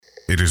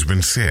It has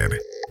been said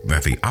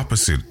that the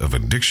opposite of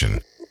addiction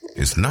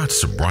is not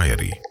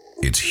sobriety,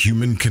 it's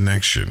human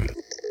connection.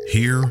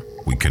 Here,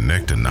 we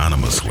connect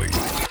anonymously.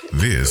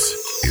 This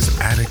is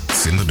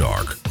Addicts in the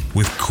Dark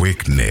with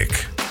Quick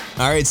Nick.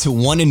 All right, so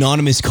one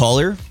anonymous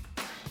caller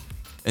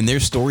and their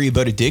story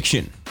about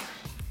addiction.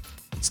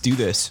 Let's do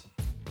this.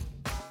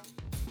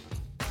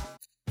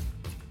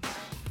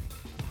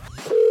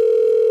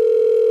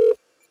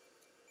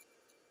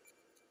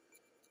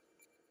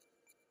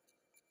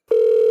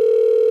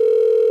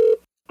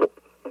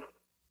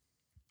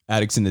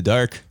 Addicts in the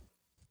Dark.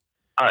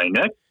 Hi,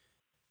 Nick.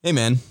 Hey,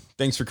 man.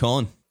 Thanks for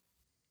calling.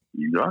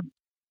 You got it.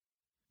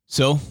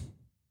 So,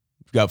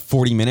 we've got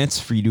 40 minutes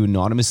for you to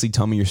anonymously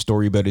tell me your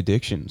story about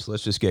addiction. So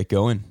let's just get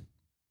going.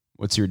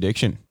 What's your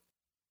addiction?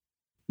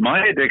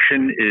 My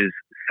addiction is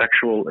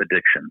sexual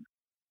addiction.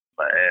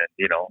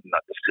 And,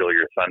 not to steal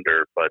your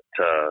thunder, but,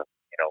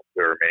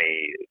 there are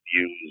many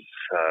views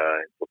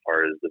so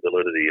far as the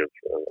validity of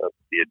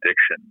the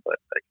addiction. But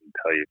I can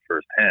tell you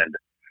firsthand,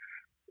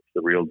 it's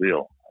the real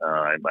deal.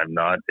 I'm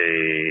not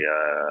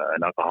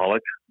an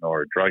alcoholic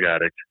nor a drug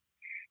addict,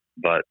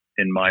 but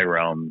in my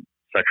realm,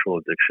 sexual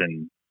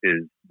addiction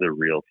is the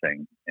real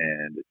thing,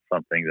 and it's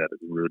something that is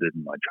rooted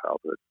in my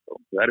childhood. So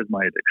that is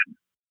my addiction.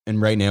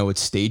 And right now, what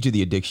stage of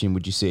the addiction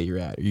would you say you're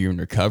at? Are you in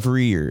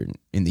recovery or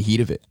in the heat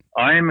of it?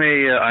 I'm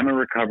a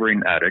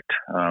recovering addict.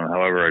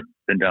 However, I've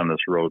been down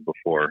this road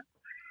before,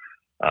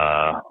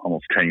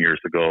 almost 10 years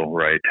ago,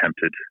 where I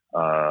attempted,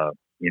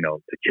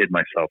 to kid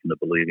myself into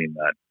believing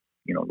that,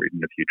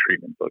 reading a few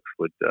treatment books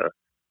would,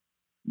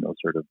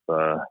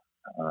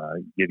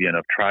 give you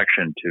enough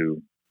traction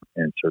to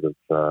and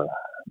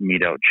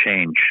mete out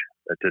change.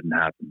 That didn't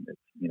happen. It's,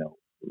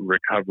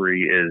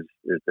 recovery is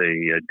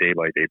a day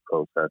by day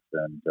process,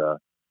 and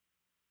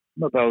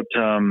I'm about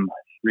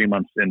 3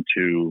 months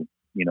into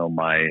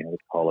my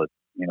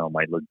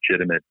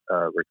legitimate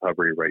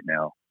recovery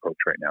approach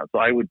right now. So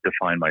I would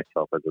define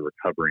myself as a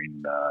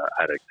recovering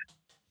addict,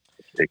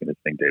 taking this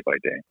thing day by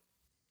day.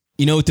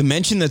 To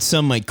mention that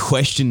some might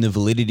question the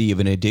validity of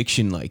an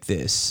addiction like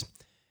this,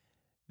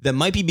 that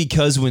might be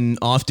because when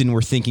often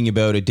we're thinking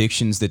about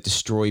addictions that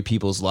destroy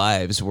people's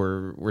lives,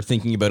 we're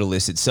thinking about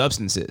illicit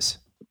substances.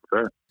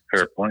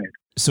 Fair point.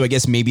 So I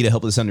guess maybe to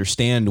help us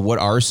understand, what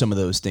are some of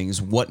those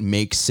things? What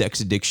makes sex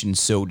addiction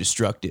so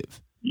destructive?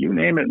 You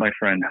name it, my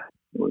friend.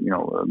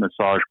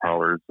 Massage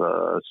parlors,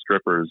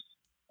 strippers,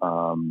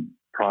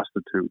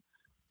 prostitutes,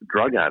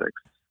 drug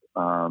addicts,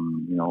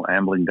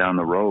 ambling down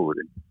the road,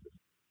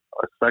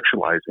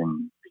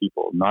 sexualizing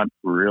people, not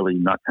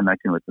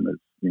connecting with them as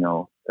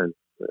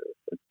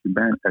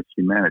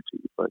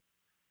humanity, but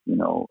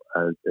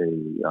as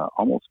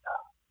almost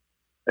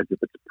as if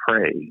it's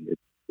prey.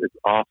 It's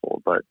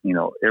awful, but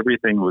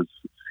everything was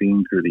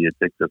seen through the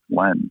addictive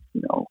lens.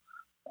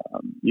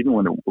 Even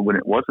when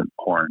it wasn't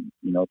porn,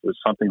 it was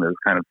something that was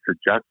kind of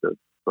suggestive.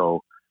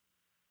 So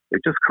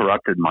it just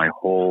corrupted my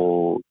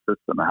whole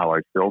system, how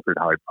I filtered,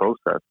 how I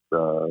processed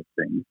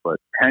things. But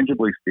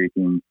tangibly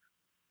speaking,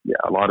 yeah,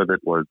 a lot of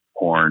it was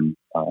porn.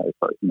 If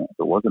it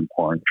wasn't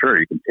porn, sure,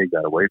 you can take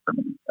that away from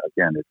me.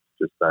 Again, it's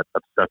just that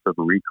obsessive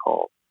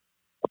recall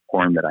of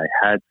porn that I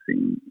had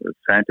seen, the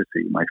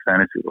fantasy, my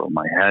fantasy world,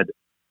 my head.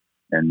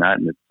 And that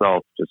in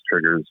itself just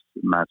triggers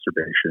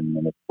masturbation.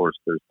 And of course,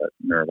 there's that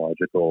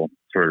neurological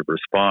sort of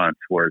response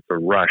where it's a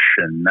rush.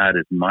 And that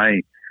is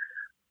my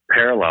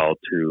parallel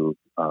to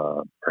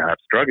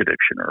perhaps drug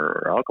addiction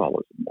or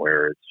alcoholism,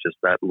 where it's just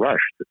that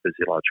rush, the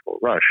physiological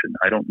rush. And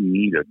I don't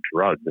need a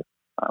drug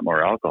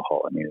or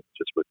alcohol. I mean, it's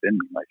just within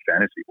me, my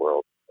fantasy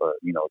world.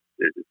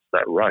 It's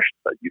that rush,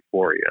 that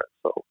euphoria.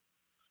 So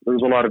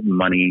there's a lot of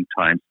money,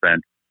 time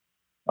spent,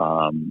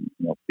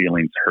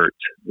 feelings hurt,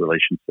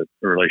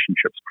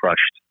 relationships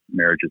crushed,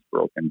 marriages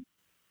broken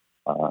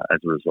as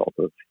a result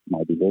of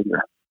my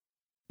behavior.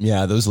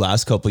 Yeah, those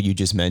last couple you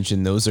just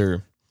mentioned, those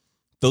are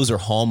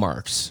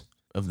hallmarks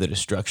of the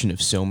destruction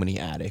of so many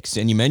addicts.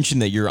 And you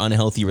mentioned that your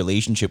unhealthy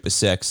relationship with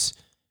sex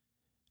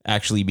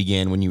actually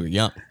began when you were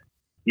young.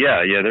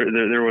 Yeah.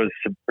 There was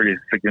some pretty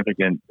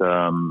significant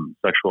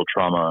sexual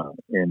trauma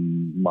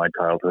in my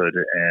childhood,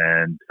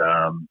 and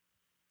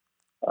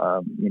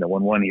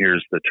when one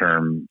hears the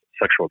term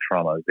sexual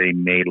trauma, they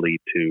may lead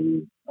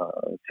to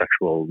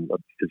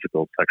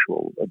physical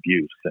sexual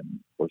abuse, and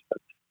of course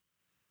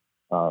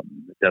that's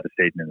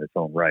devastating in its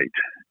own right.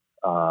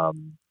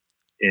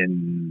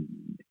 In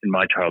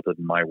my childhood,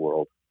 in my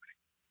world,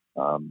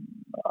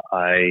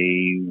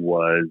 I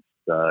was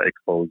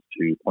exposed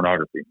to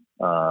pornography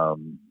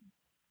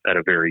at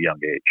a very young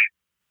age.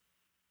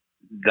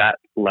 That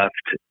left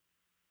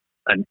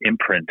an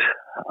imprint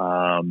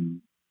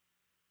on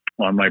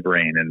my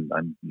brain, and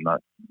I'm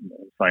not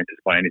a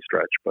scientist by any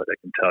stretch, but I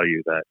can tell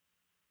you that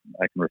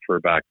I can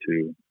refer back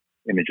to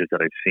images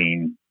that I've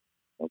seen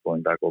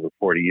going back over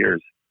 40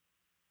 years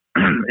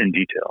in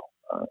detail,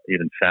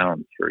 even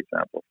sounds, for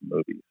example, from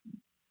movies,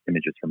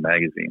 images from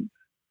magazines.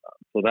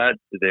 So that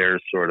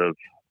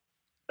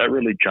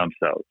really jumps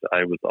out.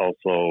 I was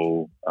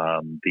also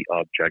the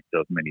object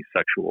of many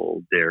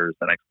sexual dares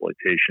and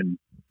exploitation.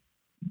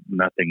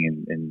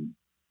 Nothing in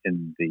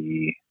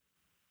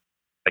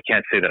I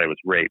can't say that I was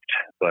raped,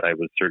 but I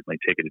was certainly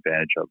taken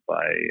advantage of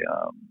by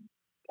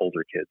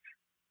older kids.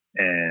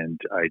 And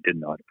I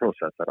didn't know how to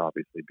process that,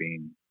 obviously,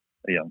 being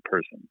a young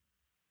person.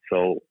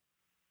 So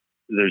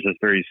there's this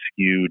very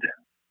skewed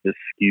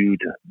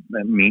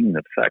meaning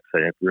of sex.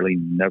 I have really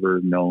never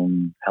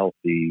known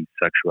healthy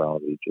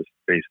sexuality just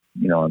based,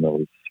 on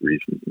those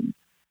reasons. And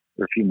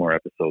there are a few more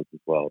episodes as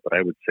well, but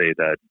I would say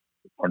that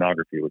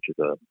pornography, which is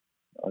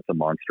a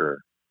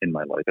monster in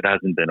my life, it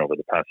hasn't been over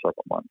the past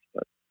several months,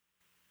 but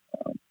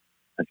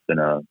it's been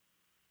a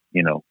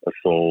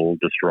soul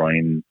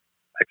destroying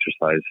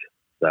exercise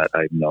that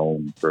I've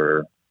known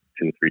for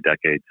 2 or 3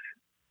 decades.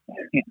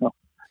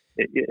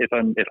 If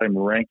I'm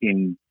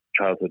ranking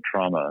childhood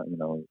trauma,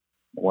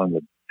 one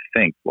would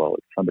think, well,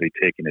 it's somebody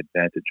taking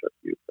advantage of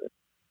you. But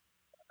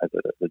as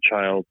a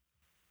child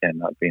and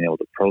not being able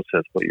to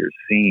process what you're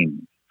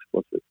seeing,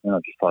 explicit,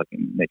 just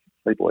talking naked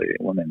Playboy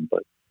women,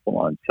 but full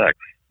on sex,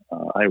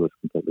 I was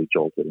completely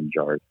jolted and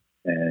jarred,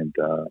 and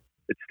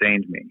it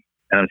stained me.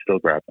 And I'm still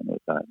grappling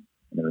with that.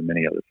 And there are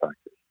many other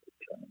factors.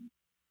 But,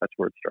 that's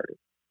where it started.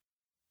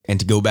 And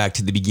to go back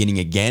to the beginning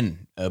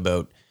again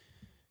about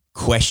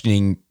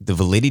questioning the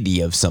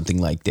validity of something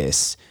like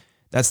this,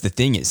 that's the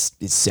thing is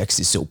sex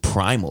is so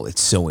primal.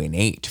 It's so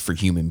innate for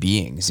human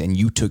beings. And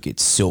you took it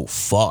so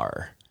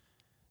far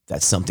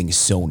that something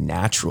so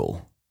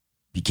natural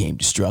became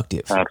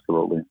destructive.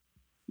 Absolutely.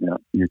 Yeah,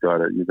 you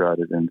got it.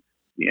 And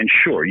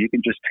sure, you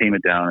can just tame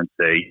it down and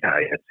say, yeah,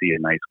 I see a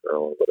nice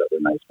girl or whatever,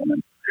 nice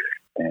woman,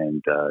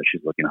 and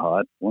she's looking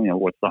hot. Well,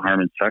 what's the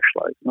harm in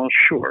sexualizing? Well,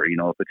 sure,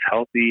 if it's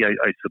healthy,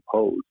 I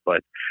suppose.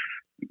 But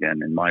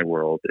again, in my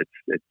world, it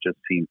just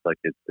seems like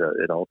it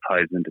all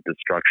ties into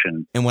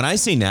destruction. And when I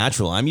say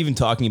natural, I'm even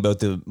talking about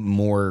the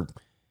more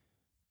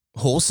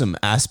wholesome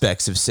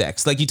aspects of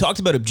sex. Like you talked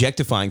about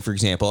objectifying, for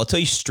example. I'll tell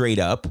you straight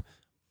up,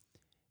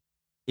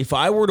 if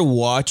I were to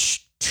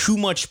watch too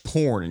much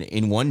porn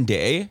in one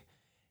day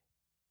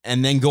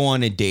and then go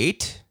on a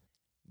date,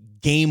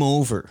 game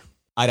over.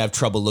 I'd have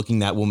trouble looking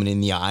that woman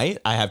in the eye.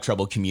 I have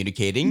trouble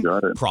communicating,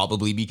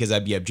 probably because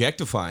I'd be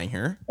objectifying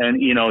her.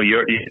 And,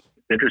 it's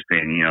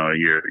interesting,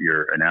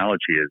 your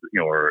analogy is,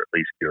 or at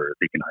least you're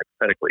thinking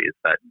hypothetically, is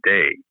that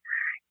day.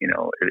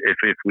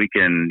 If we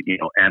can,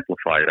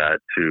 amplify that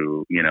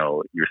to,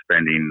 you're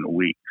spending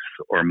weeks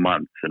or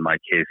months, in my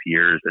case,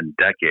 years and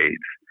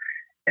decades,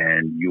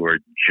 and you're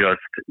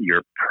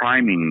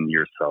priming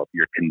yourself,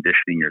 you're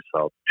conditioning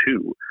yourself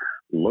to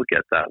look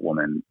at that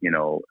woman,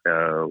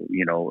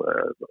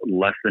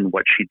 less than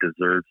what she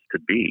deserves to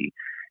be.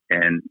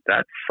 And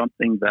that's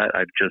something that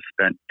I've just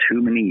spent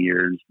too many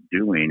years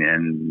doing.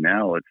 And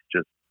now it's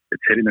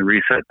hitting the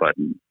reset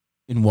button.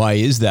 And why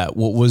is that?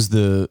 What was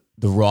the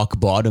rock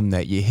bottom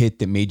that you hit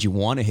that made you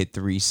want to hit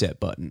the reset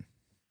button?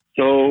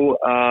 So,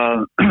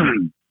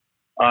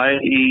 I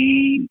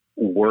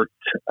worked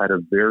at a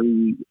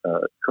very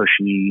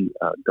cushy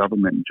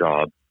government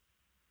job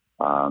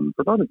for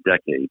about a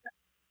decade.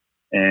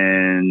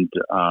 And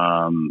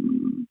I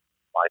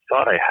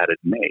thought I had it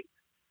made.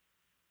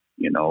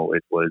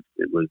 It was,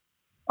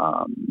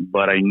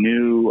 but I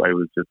knew I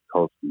was just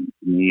coasting.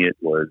 To me, it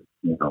was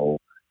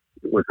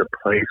a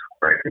place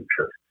where I could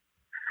just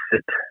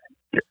sit,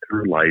 get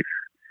through life,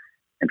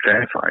 and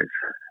fantasize.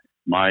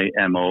 My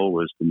MO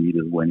was to meet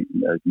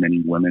as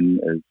many women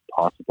as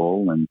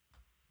possible, and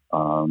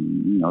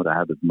to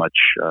have as much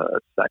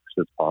sex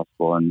as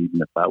possible. And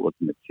even if that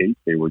wasn't the case,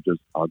 they were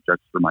just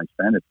objects for my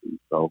fantasy.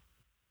 So,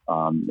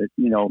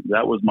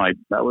 that was my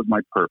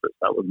purpose.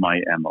 That was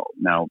my MO.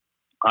 Now,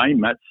 I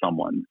met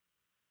someone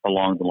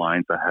along the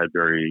lines that had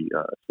very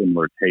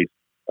similar tastes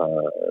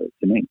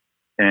to me.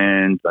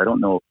 And I don't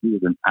know if he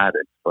was an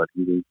addict, but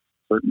he was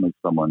certainly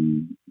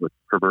someone with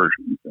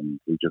perversions, and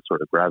we just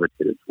sort of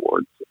gravitated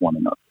towards one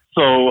another.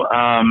 So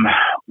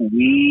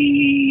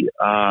we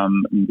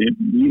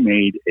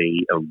made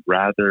a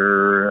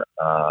rather,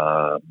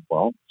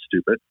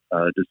 stupid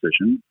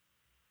decision,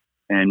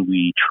 and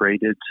we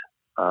traded,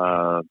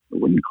 I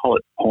wouldn't call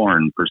it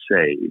porn per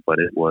se, but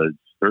it was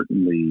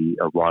certainly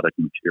erotic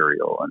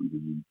material,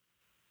 and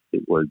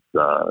it was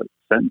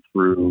sent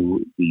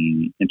through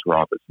the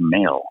interoffice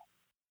mail,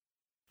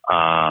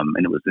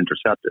 and it was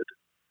intercepted.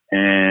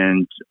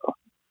 And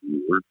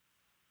we were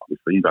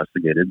obviously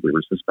investigated. We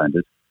were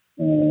suspended,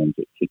 and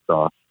it kicked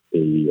off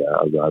a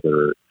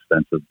rather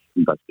extensive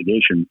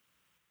investigation.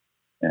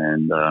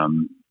 And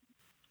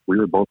we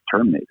were both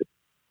terminated,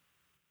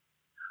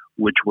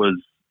 which was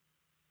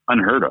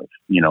unheard of,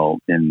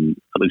 in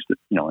at least,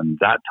 in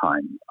that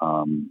time,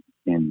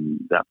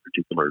 in that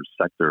particular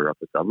sector of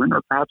the government,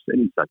 or perhaps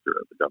any sector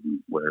of the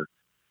government where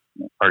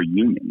our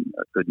union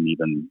couldn't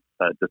even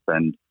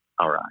defend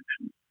our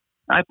actions.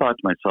 I thought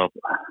to myself,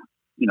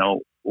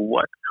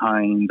 what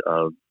kind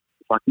of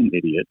fucking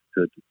idiot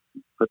could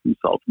put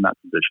themselves in that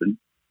position,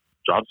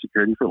 job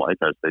security for life,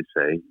 as they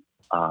say,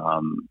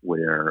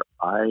 where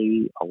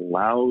I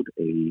allowed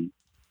a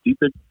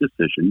stupid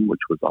decision, which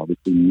was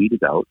obviously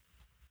meted out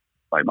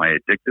by my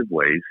addictive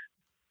ways,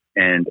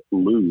 and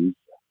lose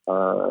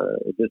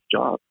this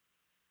job.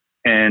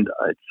 And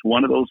it's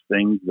one of those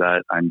things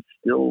that I'm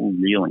still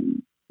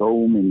reeling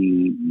so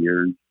many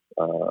years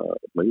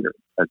later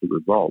as a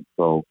result.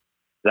 So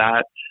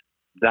that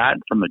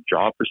from a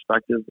job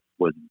perspective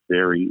was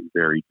very,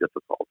 very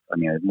difficult. I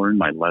mean, I've learned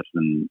my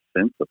lesson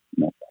since,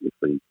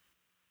 obviously,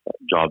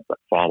 jobs that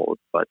followed,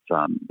 but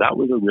that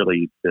was a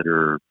really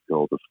bitter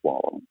pill to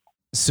swallow.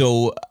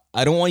 So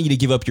I don't want you to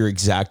give up your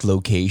exact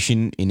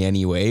location in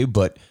any way,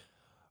 but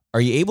are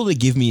you able to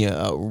give me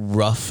a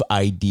rough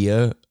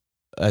idea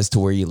as to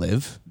where you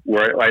live?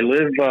 Where I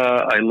live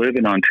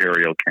in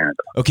Ontario,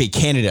 Canada. Okay,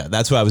 Canada.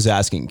 That's what I was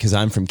asking, because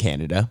I'm from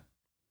Canada.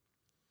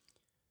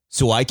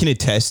 So I can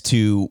attest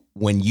to,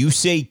 when you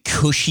say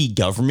cushy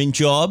government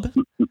job,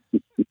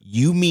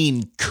 you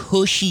mean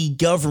cushy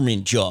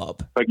government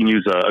job. If I can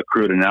use a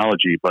crude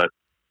analogy, but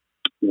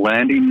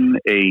landing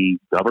a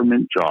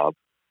government job,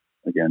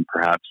 again,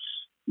 perhaps,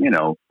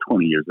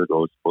 20 years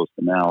ago as opposed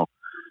to now,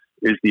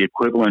 is the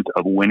equivalent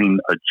of winning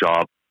a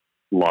job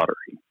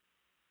lottery.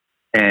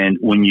 And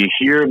when you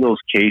hear those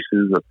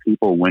cases of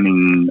people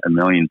winning $1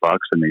 million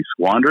and they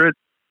squander it,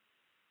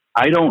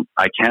 I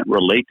can't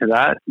relate to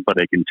that,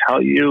 but I can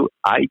tell you,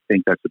 I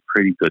think that's a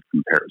pretty good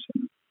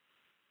comparison.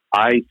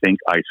 I think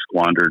I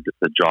squandered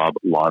the job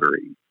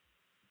lottery.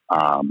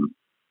 And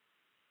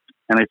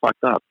I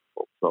fucked up.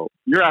 So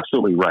you're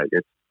absolutely right.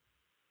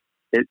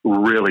 It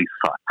really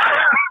sucks.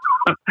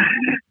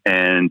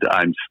 And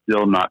I'm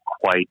still not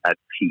quite at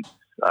peace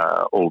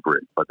over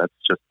it, but that's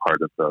just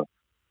part of the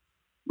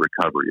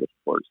recovery, of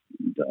course,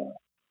 and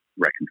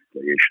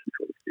reconciliation,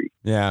 so to speak.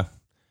 Yeah.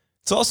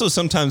 It's also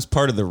sometimes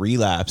part of the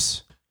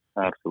relapse.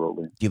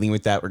 Absolutely. Dealing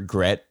with that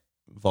regret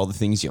of all the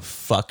things you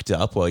fucked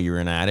up while you were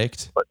an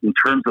addict. But in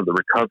terms of the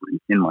recovery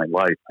in my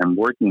life, I'm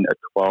working a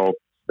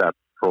 12-step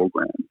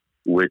program,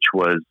 which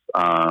was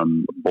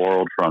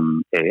borrowed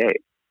from AA.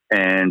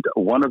 And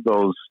one of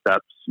those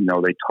steps,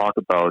 they talk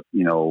about,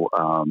 you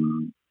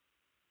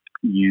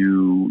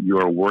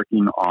are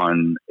working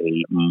on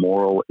a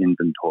moral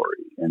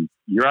inventory. And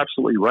you're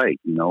absolutely right,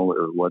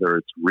 whether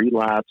it's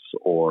relapse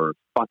or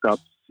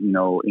fuck-ups,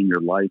 in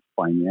your life,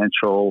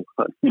 financial,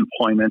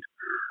 employment,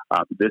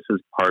 this is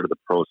part of the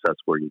process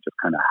where you just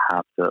kind of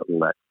have to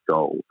let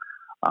go.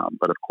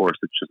 But of course,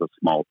 it's just a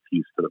small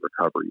piece to the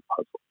recovery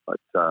puzzle. But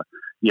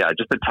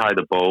just to tie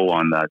the bow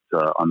on that,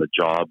 on the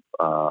job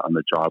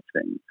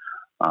thing,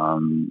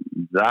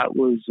 that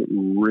was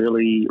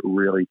really,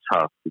 really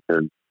tough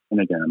because, and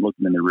again, I'm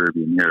looking in the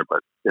rearview mirror,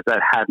 but if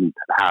that hadn't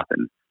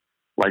happened,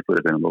 life would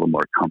have been a little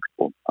more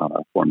comfortable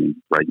for me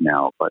right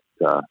now. But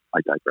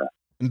I digress.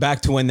 And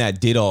back to when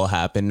that did all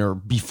happen, or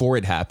before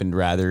it happened,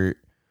 rather,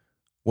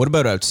 what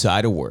about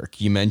outside of work?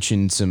 You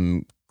mentioned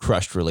some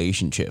crushed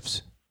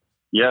relationships.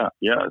 Yeah.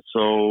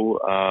 So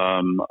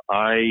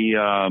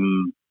I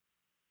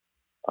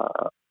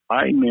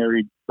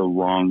married the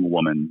wrong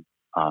woman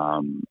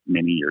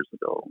many years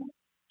ago.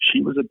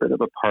 She was a bit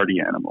of a party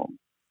animal,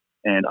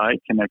 and I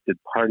connected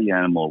party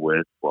animal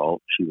with,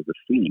 she was a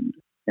fiend,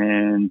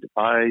 and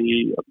I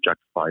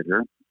objectified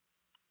her.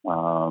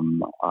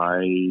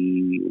 I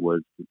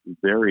was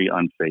very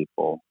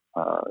unfaithful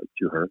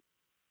to her.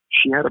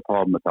 She had a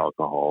problem with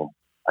alcohol.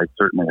 I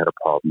certainly had a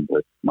problem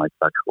with my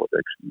sexual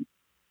addiction.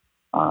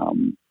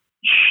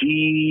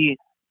 She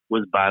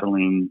was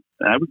battling,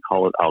 and I would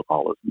call it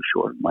alcoholism,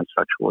 sure, my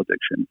sexual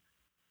addiction.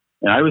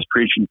 And I was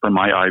preaching from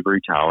my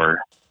ivory tower,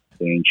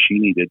 saying she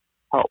needed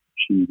help.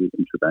 She needed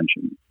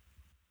intervention.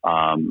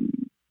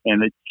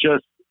 And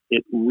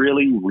it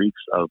really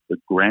reeks of the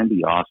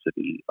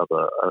grandiosity of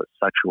a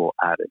sexual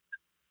addict.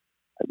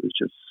 I was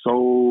just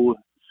so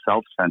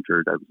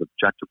self-centered. I was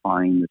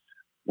objectifying this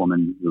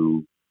woman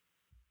who,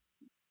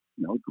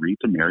 agreed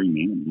to marry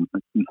me. And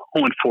no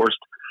one forced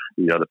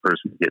the other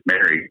person to get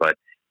married, but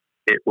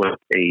it was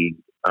a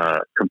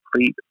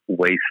complete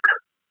waste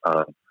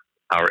of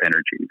our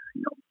energies.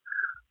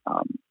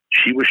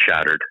 She was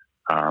shattered.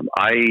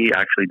 I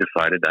actually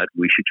decided that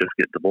we should just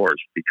get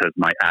divorced because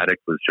my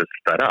addict was just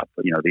fed up.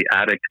 The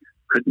addict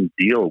couldn't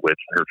deal with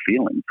her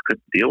feelings,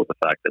 couldn't deal with the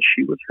fact that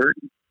she was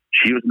hurting.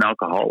 She was an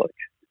alcoholic.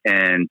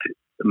 And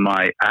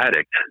my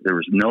addict, there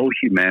was no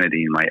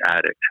humanity in my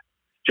addict,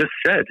 just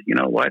said, you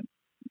know what,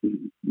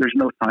 there's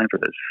no time for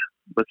this.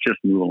 Let's just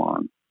move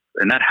along.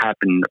 And that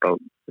happened about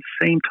the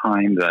same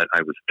time that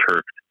I was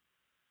turfed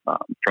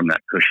from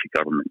that cushy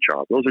government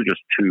job. Those are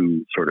just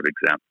two sort of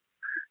examples.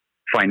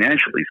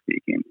 Financially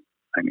speaking,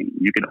 I mean,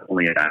 you can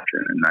only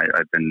imagine, and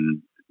I've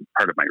been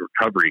part of my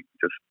recovery,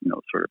 just,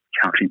 sort of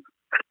counting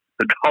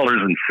the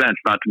dollars and cents,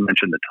 not to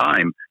mention the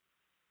time,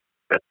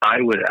 but I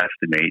would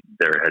estimate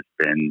there has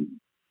been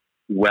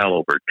well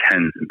over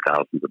tens and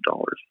thousands of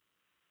dollars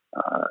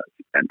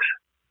spent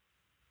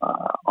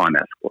on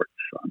escorts,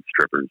 on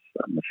strippers,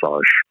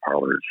 massage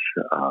parlors,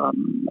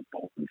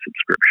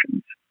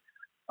 subscriptions.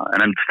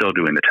 And I'm still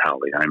doing the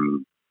tally.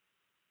 I'm,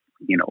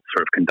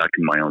 sort of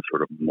conducting my own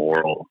sort of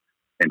moral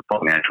and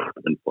financial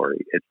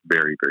inventory. It's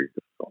very, very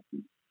difficult.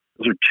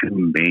 Those are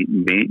two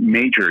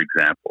major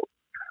examples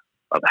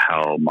of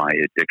how my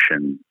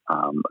addiction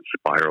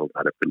spiraled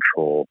out of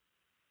control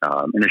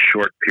in a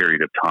short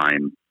period of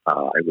time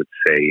I would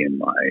say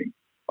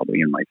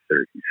probably in my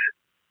 30s.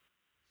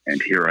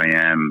 And here I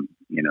am,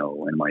 in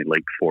my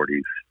late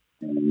 40s.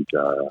 And,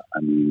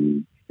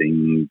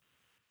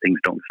 things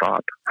don't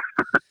stop.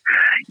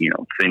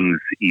 Things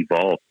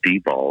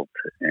devolved,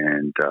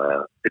 and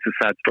it's a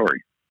sad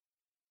story.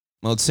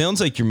 Well, it sounds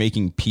like you're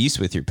making peace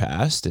with your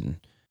past, and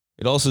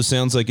it also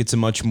sounds like it's a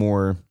much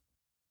more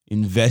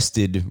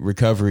invested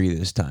recovery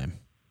this time.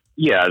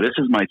 Yeah, this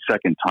is my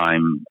second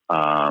time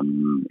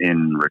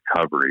in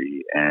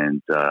recovery,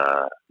 and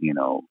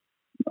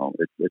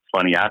it's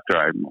funny.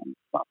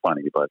 Not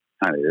funny, but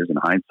kind of is in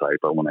hindsight.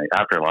 But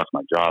after I lost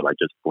my job, I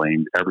just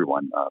blamed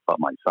everyone but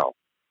myself,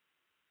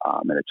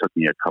 and it took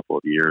me a couple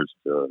of years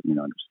to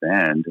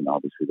understand. And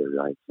obviously, there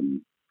were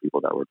some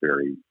people that were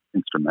very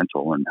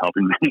instrumental in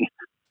helping me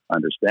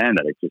understand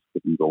that I just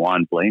couldn't go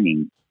on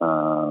blaming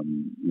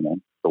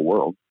the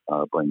world,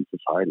 blaming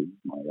society,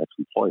 my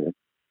ex-employer.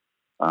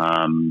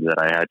 That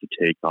I had to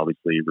take,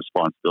 obviously,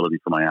 responsibility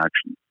for my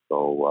actions.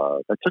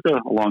 So that took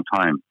a long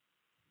time.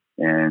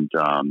 And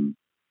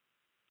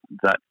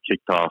that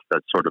kicked off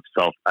that sort of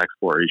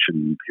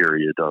self-exploration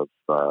period of,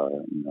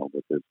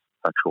 what this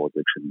sexual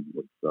addiction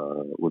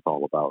was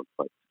all about.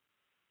 But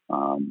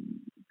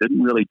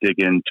didn't really dig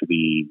into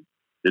the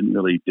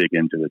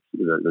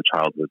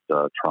childhood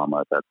trauma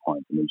at that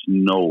point. And there's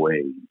no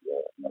way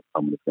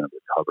someone is going to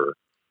recover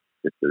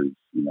if there's,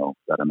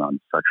 that amount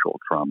of sexual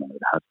trauma.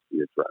 It has to be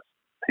addressed.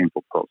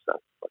 Painful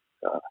process, but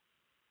I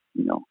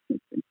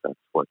think that's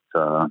what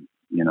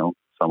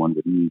someone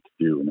would need to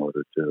do in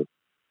order to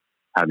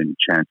have any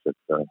chance at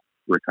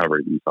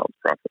recovering themselves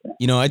properly.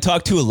 I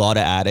talk to a lot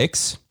of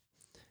addicts,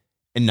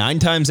 and 9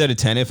 times out of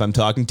 10, if I'm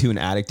talking to an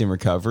addict in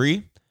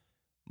recovery,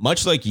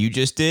 much like you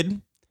just did,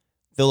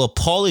 they'll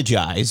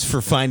apologize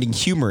for finding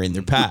humor in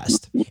their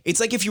past. It's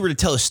like if you were to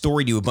tell a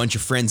story to a bunch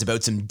of friends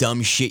about some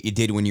dumb shit you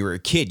did when you were a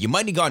kid. You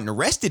might have gotten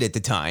arrested at the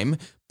time,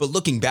 but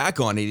looking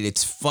back on it,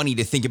 it's funny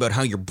to think about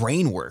how your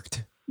brain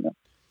worked. Yeah.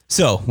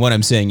 So what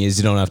I'm saying is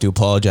you don't have to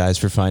apologize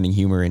for finding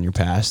humor in your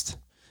past.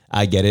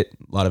 I get it.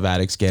 A lot of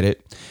addicts get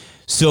it.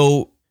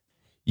 So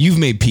you've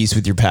made peace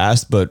with your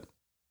past, but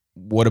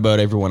what about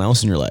everyone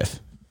else in your life?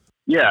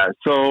 Yeah.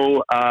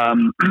 So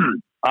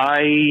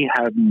I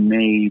have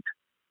made,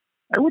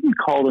 I wouldn't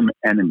call them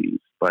enemies,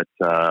 but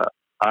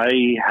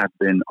I have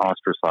been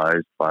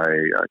ostracized by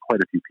quite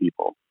a few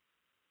people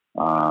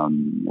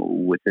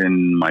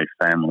within my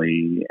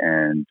family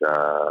and,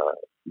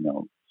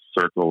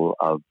 circle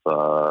of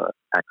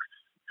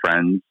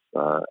ex-friends,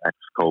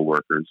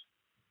 ex-co-workers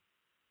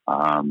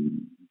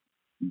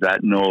that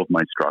know of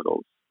my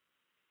struggles.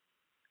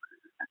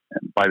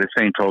 And by the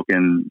same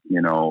token,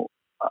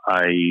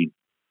 I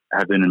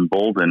have been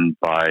emboldened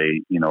by,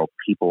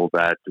 people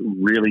that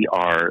really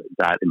are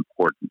that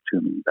important to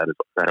me, that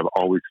have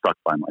always stuck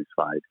by my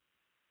side.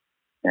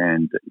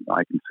 And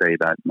I can say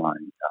that my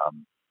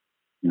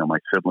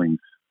siblings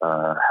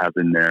have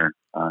been there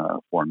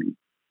for me.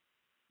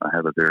 I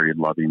have a very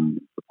loving,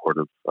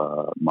 supportive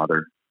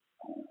mother.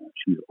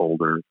 She's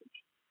older,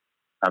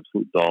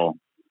 absolute doll.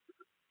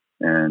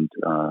 And,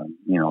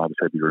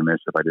 obviously I'd be remiss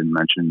if I didn't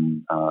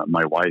mention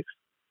my wife.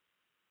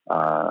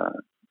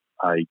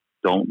 I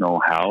don't know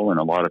how, and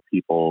a lot of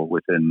people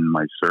within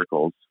my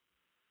circles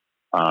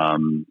are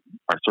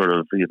sort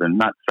of even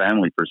not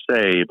family per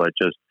se, but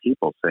just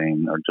people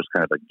saying, or just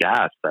kind of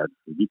aghast that,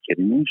 are you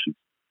kidding me? She's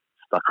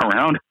stuck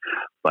around.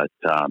 But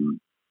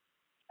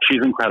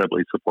she's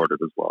incredibly supportive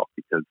as well,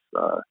 because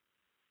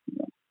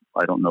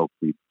I don't know if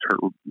we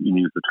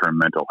use the term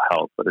mental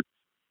health, but it's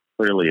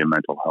clearly a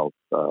mental health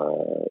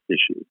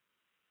issue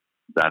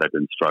that I've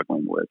been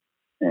struggling with.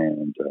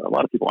 And a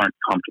lot of people aren't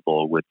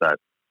comfortable with that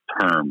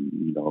term,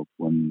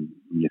 when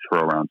you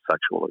throw around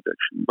sexual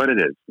addiction, but it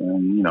is.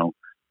 And,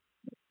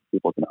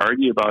 people can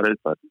argue about it,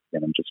 but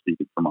again, I'm just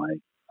speaking from my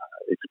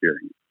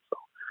experience. So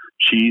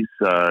she's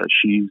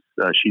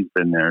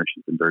been there.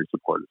 She's been very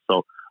supportive.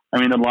 So,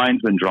 the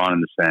line's been drawn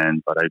in the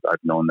sand, but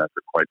I've known that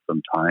for quite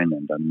some time,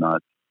 and I'm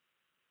not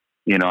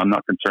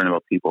concerned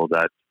about people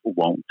that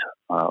won't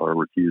or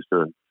refuse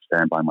to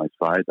stand by my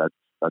side.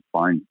 That's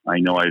fine. I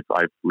know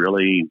I've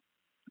really,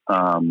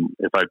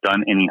 if I've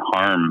done any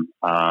harm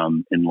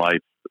in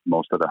life,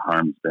 most of the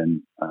harm's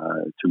been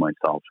to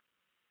myself.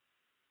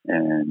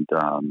 And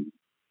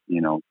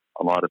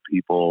a lot of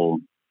people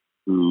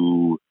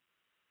who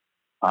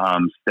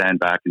stand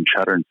back and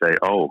shudder and say,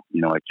 "Oh,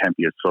 I can't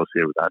be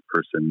associated with that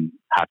person,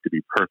 have to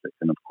be perfect."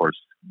 And of course,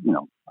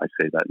 I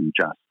say that in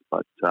jest,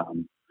 but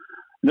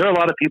there are a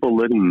lot of people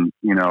living,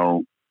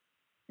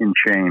 in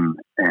shame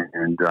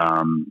and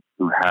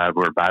who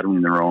are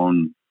battling their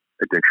own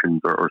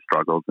addictions or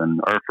struggles and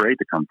are afraid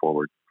to come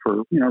forward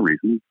for,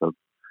 reasons of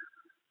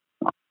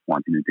not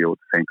wanting to deal with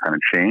the same kind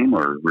of shame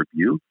or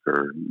rebuke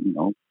or,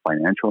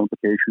 financial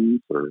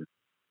implications or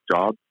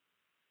job.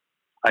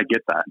 I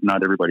get that.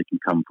 Not everybody can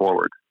come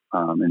forward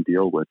and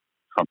deal with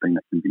something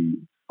that can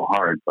be so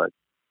hard, but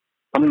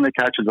something that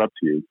catches up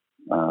to you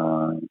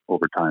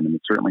over time, and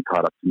it certainly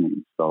caught up to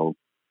me. So,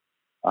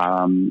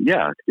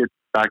 to get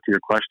back to your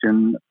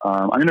question,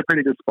 I'm in a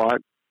pretty good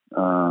spot.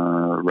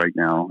 right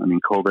now. I mean,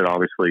 COVID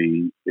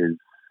obviously is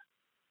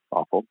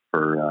awful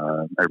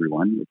for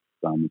everyone. It's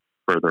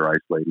further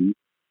isolating.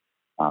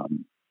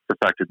 It's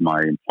affected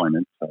my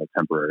employment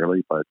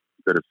temporarily, but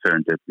a bit of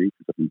serendipity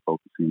because I've been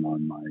focusing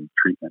on my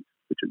treatment,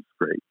 which is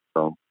great.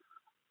 So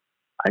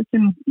I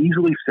can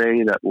easily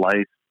say that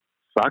life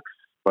sucks,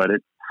 but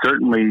it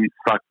certainly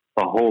sucked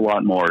a whole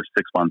lot more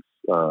 6 months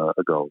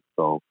ago.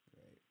 So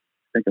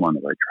I think I'm on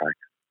the right track.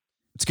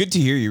 It's good to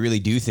hear you really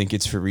do think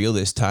it's for real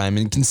this time.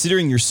 And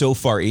considering you're so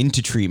far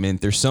into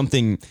treatment, there's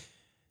something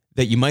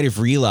that you might have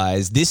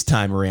realized this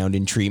time around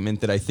in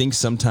treatment that I think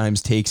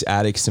sometimes takes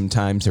addicts some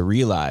time to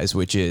realize,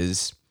 which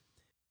is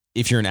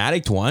if you're an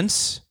addict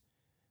once,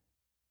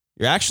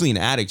 you're actually an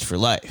addict for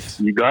life.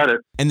 You got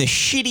it. And the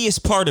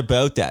shittiest part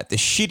about that, the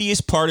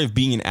shittiest part of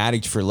being an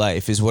addict for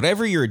life is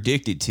whatever you're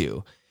addicted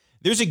to,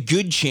 there's a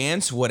good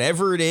chance,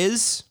 whatever it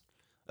is,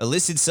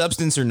 illicit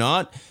substance or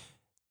not,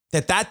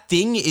 that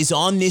thing is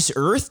on this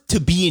earth to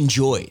be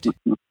enjoyed.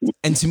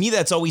 And to me,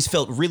 that's always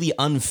felt really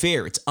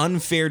unfair. It's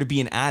unfair to be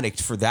an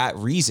addict for that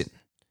reason.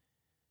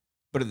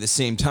 But at the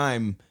same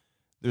time,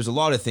 there's a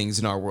lot of things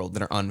in our world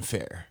that are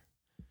unfair.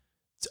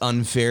 It's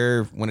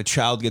unfair when a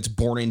child gets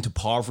born into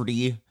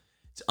poverty.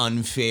 It's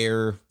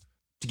unfair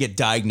to get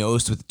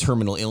diagnosed with a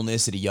terminal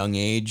illness at a young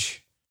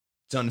age.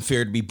 It's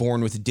unfair to be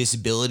born with a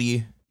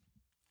disability.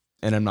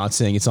 And I'm not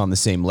saying it's on the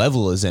same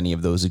level as any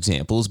of those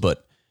examples,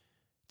 but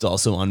it's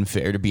also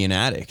unfair to be an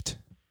addict.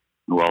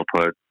 Well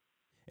put.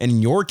 And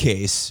in your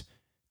case,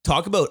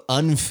 talk about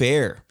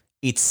unfair.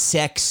 It's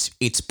sex,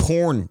 it's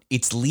porn,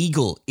 it's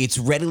legal, it's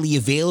readily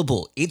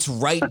available, it's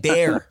right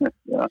there.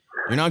 Yeah.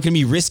 You're not going to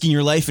be risking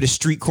your life at a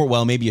street corner,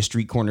 well, maybe a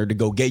street corner to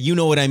go get, you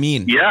know what I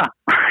mean? Yeah.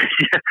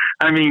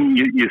 I mean,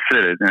 you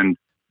said it. And,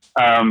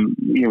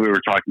 we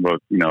were talking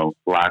about,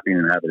 laughing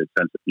and having a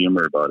sense of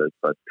humor about it,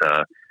 but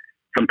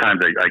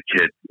sometimes I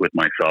kid with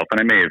myself, and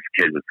I may have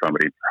kidded with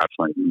somebody, perhaps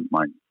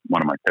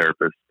one of my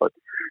therapists, but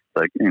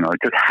it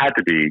just had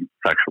to be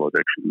sexual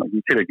addiction. Like,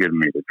 you could have given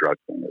me the drug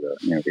thing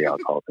or the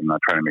alcohol thing. I'm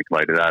not trying to make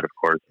light of that, of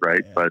course,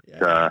 right?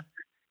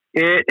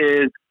 It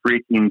is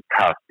freaking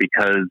tough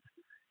because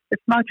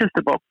it's not just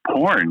about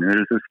porn.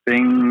 There's this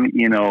thing,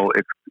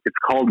 it's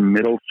called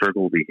middle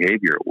circle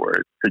behavior, where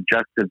it's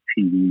suggestive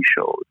TV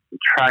shows,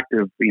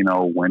 attractive,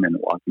 women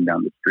walking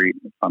down the street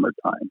in the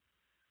summertime,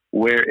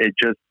 where it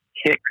just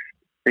kicks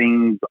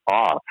things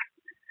off.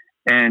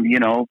 And,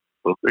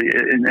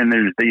 and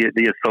there's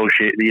the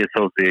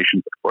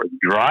associations, of course,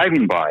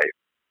 driving by,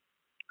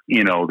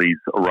 these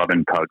rub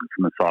and tugs,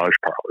 massage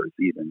parlors,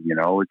 even,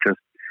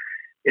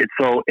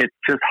 it's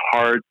just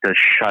hard to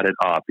shut it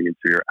off, because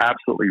you're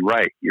absolutely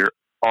right. You're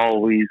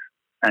always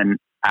an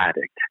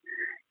addict.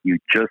 You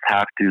just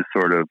have to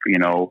sort of, you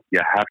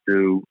have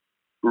to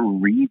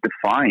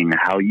redefine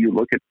how you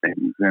look at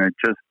things. And it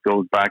just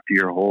goes back to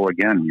your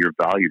your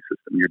value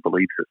system, your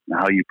belief system,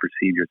 how you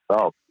perceive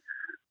yourself,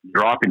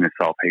 dropping the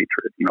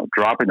self-hatred,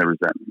 dropping the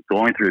resentment,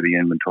 going through the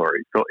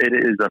inventory. So it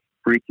is a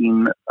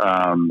freaking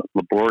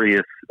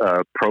laborious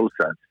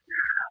process.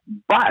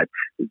 But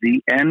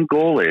the end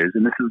goal is,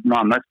 and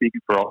I'm not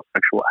speaking for all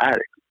sexual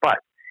addicts, but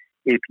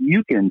if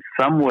you can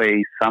some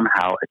way,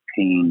 somehow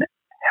attain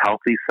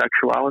healthy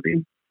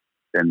sexuality,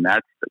 then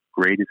that's the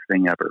greatest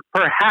thing ever.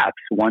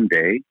 Perhaps one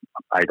day,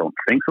 I don't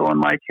think so in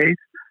my case,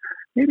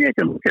 maybe I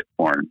can look at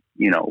porn,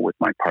 with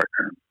my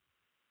partner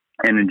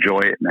and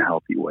enjoy it in a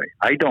healthy way.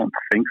 I don't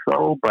think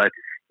so, but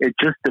it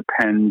just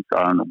depends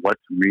on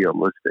what's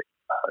realistic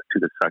to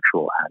the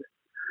sexual addict.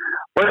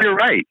 But you're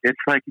right. It's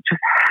like, it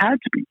just had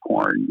to be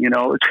porn, it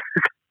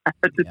just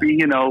had to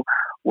be,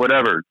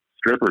 whatever,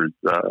 strippers,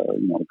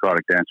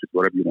 exotic dancers,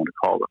 whatever you want to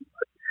call them.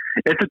 But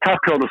it's a tough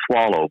pill to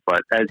swallow,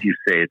 but as you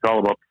say, it's all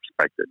about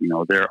perspective.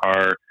 There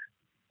are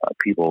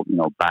people,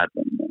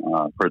 battling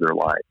for their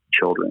lives,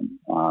 children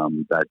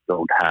that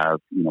don't have,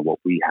 what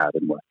we have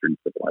in Western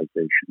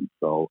civilization.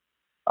 So,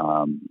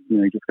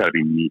 you just got to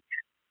be meek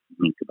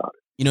about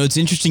it. It's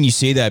interesting you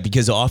say that,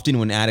 because often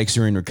when addicts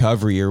are in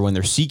recovery or when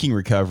they're seeking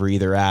recovery,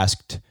 they're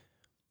asked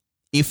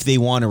if they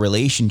want a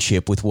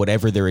relationship with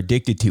whatever they're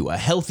addicted to, a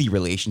healthy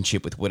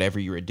relationship with whatever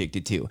you're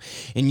addicted to.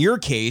 In your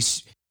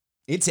case,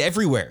 it's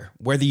everywhere,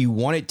 whether you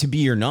want it to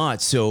be or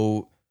not.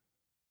 So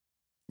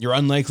you're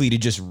unlikely to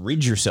just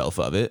rid yourself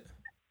of it.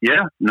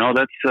 Yeah, no,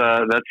 that's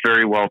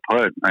very well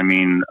put. I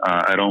mean,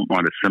 I don't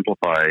want to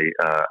simplify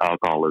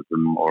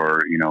alcoholism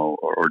or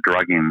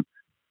drugging,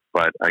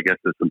 but I guess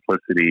the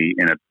simplicity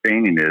in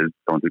abstaining is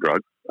don't do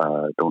drugs,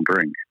 don't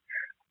drink.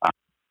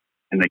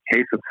 In the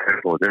case of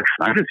sexual addiction,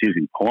 I'm just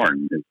using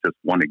porn as just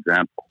one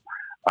example.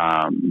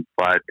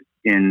 But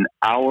in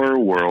our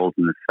world,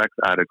 in the sex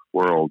addict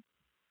world,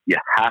 you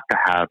have to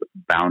have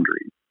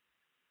boundaries.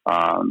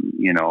 I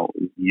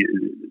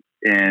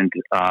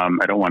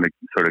don't want to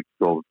sort of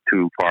go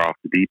too far off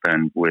the deep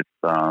end with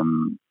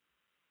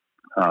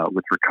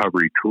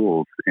recovery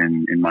tools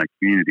in my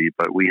community,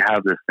 but we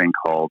have this thing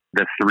called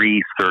the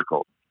 3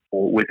 circles.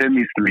 Within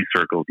these 3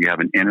 circles, you have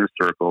an inner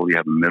circle, you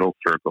have a middle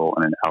circle,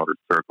 and an outer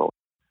circle.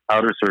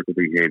 outer circle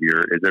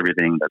behavior is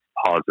everything that's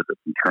positive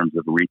in terms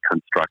of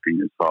reconstructing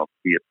yourself,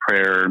 be it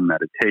prayer,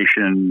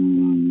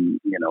 meditation,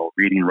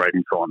 reading,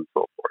 writing, so on and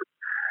so forth.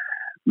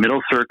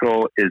 Middle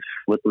circle is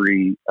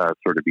slippery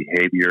sort of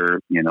behavior,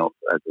 as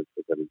I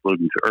was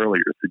alluding to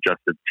earlier,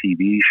 suggestive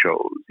TV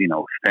shows,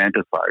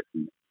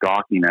 fantasizing,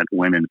 gawking at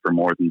women for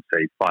more than,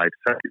 say, 5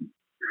 seconds.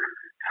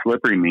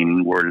 Slippery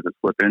meaning, where does it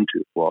slip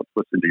into? Well, it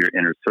slips into your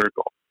inner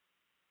circle.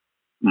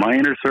 My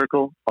inner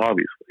circle,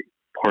 obviously,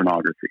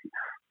 pornography,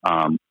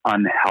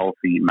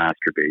 unhealthy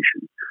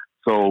masturbation.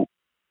 So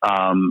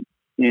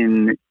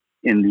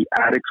in the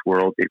addict's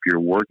world, if you're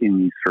working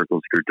these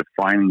circles, you're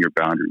defining your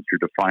boundaries. You're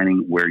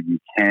defining where you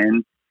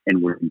can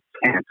and where you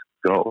can't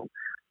go.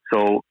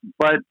 So,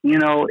 but,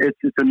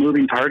 it's a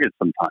moving target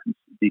sometimes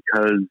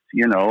because,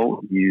 you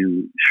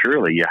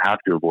have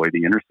to avoid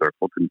the inner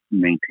circle to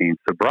maintain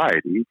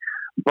sobriety,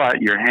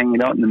 but you're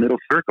hanging out in the middle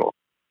circle.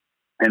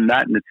 And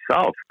that in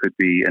itself could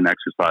be an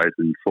exercise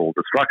in soul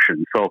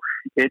destruction. So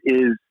it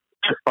is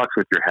just fucks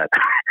with your head.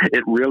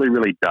 It really,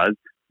 really does.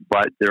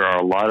 But there are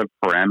a lot of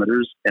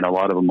parameters and a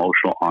lot of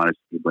emotional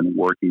honesty when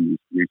working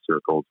these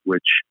circles,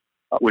 which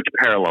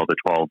parallel the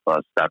 12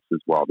 steps as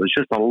well. There's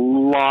just a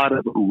lot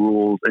of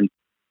rules. And at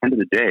the end of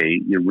the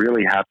day, you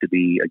really have to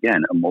be,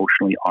 again,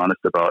 emotionally honest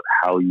about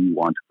how you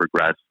want to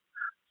progress.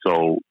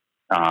 So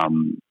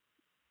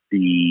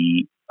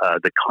the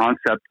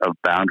concept of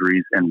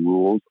boundaries and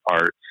rules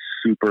are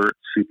super,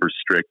 super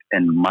strict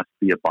and must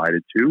be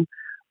abided to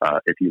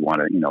if you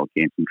want to,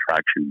 gain some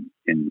traction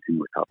in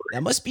recovery.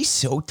 That must be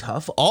so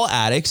tough. All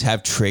addicts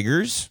have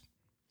triggers,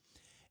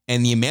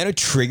 and the amount of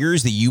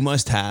triggers that you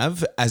must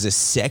have as a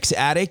sex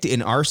addict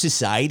in our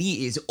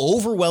society is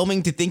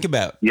overwhelming to think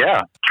about.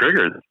 Yeah,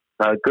 triggers.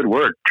 Good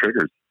word.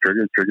 Triggers.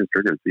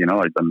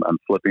 I'm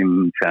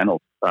flipping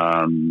channels.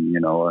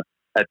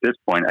 At this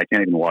point, I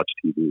can't even watch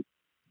TV.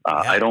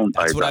 I don't.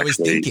 That's what I was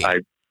thinking.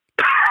 I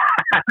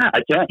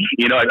can't.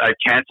 I've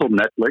canceled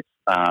Netflix.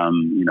 I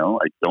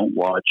don't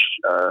watch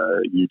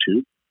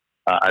YouTube.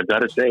 I've got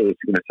to say, it's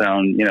going to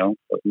sound, a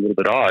little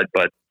bit odd,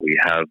 but we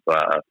have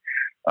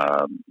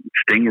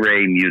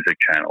Stingray music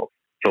channels.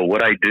 So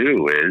what I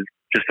do is,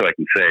 just so I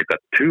can say I've got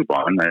the tube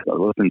on, I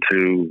listen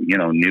to,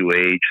 new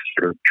age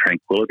sort of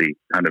tranquility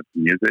kind of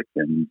music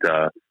and,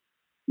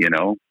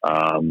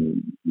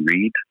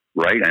 read,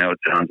 write. I know it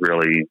sounds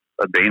really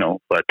banal,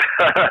 but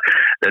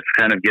that's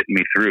kind of getting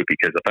me through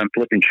because if I'm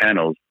flipping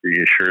channels,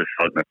 you're sure as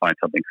hell going to find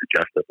something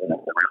suggestive, and I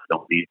really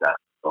don't need that.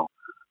 So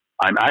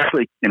I'm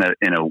actually, in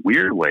a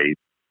weird way,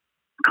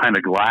 kind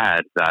of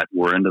glad that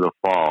we're into the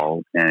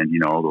fall and,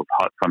 those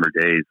hot summer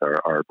days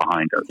are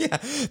behind us. Yeah,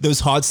 those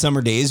hot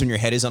summer days when your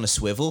head is on a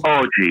swivel.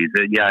 Oh, geez.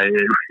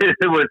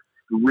 It was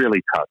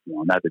really tough,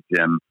 at the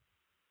gym.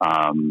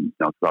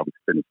 Because obviously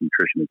fitness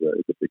nutrition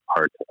is a big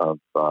part of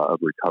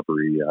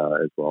recovery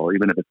as well,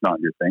 even if it's not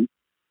your thing.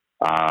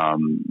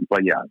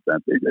 But yeah,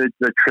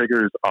 the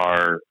triggers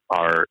are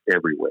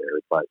everywhere,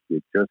 but you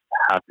just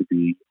have to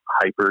be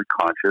hyper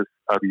conscious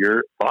of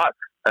your thoughts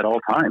at all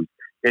times.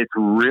 It's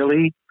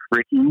really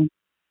freaking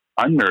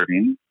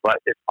unnerving, but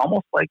it's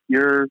almost like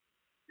you're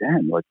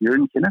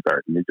in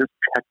kindergarten. You're just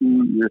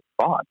checking your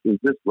thoughts. Is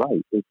this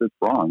right? Is this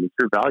wrong? It's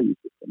your value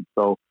system.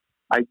 So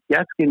I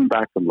guess getting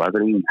back to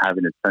levity and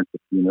having a sense of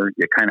humor,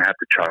 you kind of have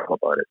to chuckle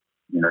about it,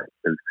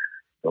 because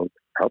you'll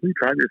probably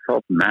drive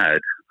yourself mad,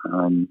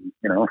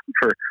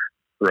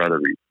 for other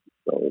reasons.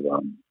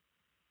 So,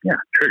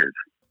 triggers.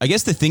 I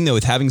guess the thing, though,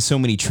 with having so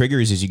many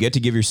triggers is you get to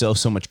give yourself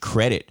so much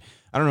credit.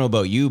 I don't know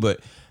about you, but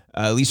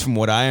at least from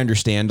what I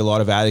understand, a lot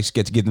of addicts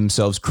get to give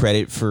themselves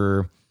credit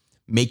for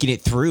making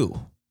it through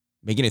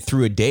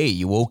a day.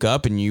 You woke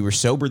up and you were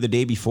sober the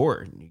day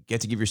before. You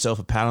get to give yourself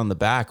a pat on the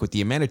back with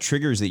the amount of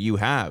triggers that you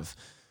have.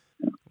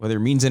 Whether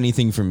it means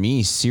anything from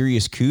me,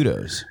 serious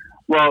kudos.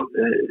 Well,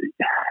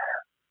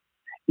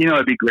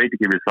 it'd be great to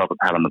give yourself a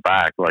pat on the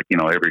back. Like,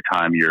 every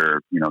time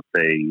you're,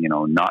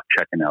 not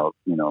checking out,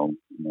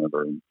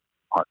 the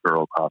hot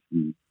girl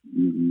crossing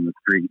the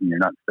street and you're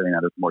not staring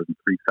at it more than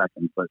 3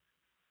 seconds, but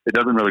it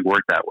doesn't really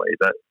work that way.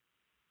 But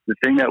the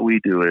thing that we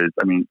do is,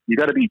 you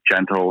got to be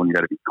gentle and you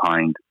got to be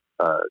kind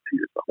to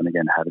yourself. And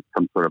again, have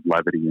some sort of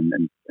levity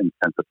and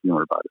sense of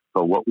humor about it.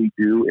 So what we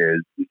do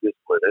is we just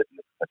split it. And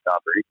it's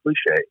not very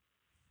cliche,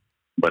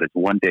 but it's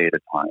one day at a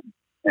time.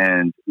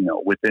 And,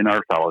 within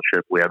our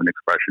fellowship, we have an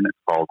expression. It's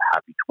called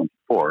Happy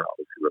 24,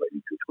 obviously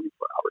relating to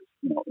 24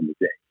 hours, in the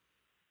day.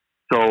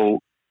 So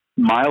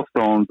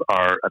milestones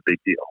are a big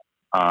deal.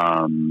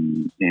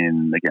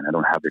 Again, I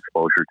don't have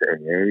exposure to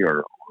AA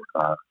or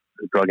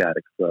Drug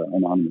Addicts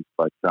Anonymous,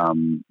 but,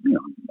 I'm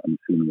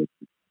assuming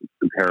it's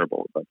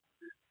comparable. But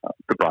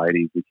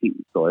sobriety is the key.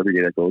 So every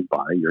day that goes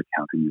by, you're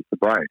counting your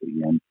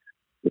sobriety. And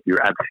if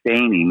you're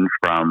abstaining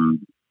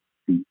from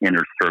the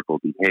inner circle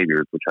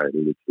behaviors, which I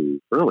alluded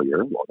to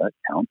earlier, well, that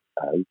counts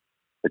as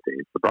a day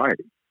of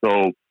sobriety. So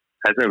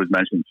as I was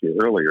mentioning to you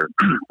earlier,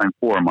 I'm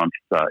 4 months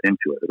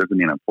into it. It doesn't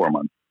mean I'm 4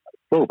 months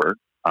sober,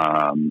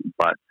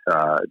 but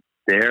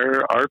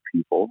there are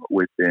people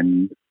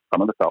within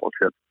some of the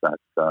fellowships that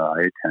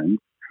I attend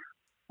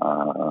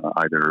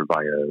either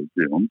via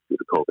Zoom due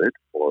to COVID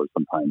or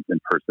sometimes in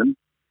person,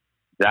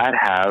 that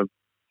have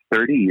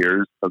 30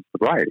 years of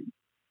sobriety.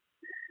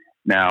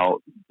 Now,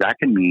 that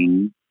can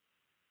mean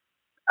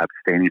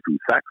abstaining from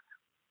sex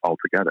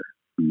altogether.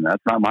 And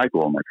that's not my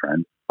goal, my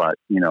friend. But,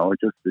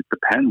 it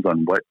depends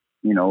on what,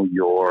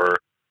 your,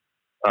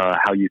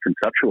 how you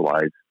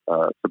conceptualize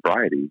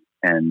sobriety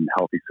and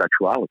healthy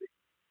sexuality.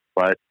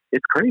 But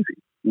it's crazy,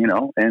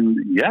 and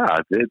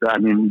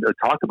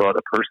talk about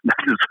a person that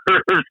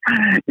deserves,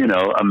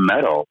 a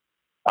medal.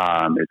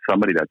 It's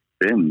somebody that's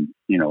been,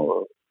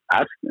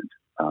 abstinent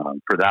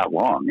for that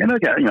long. And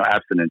again,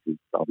 abstinence is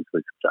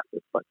obviously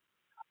subjective, but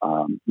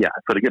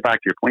so to get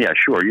back to your point,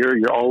 sure,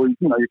 you're always,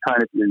 you're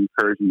kind of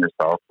encouraging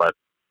yourself, but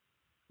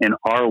in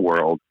our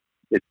world,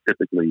 it's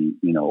typically,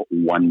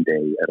 1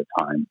 day at a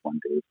time, 1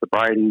 day of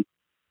sobriety.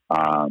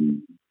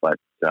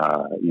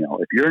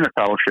 If you're in a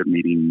fellowship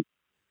meeting,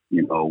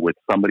 with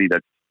somebody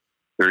that's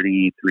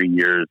 33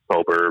 years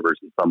sober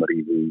versus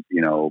somebody who's,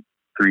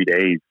 3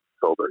 days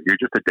sober, you're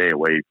just a day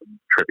away from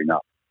tripping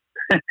up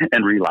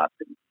and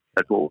relapsing.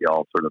 That's what we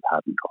all sort of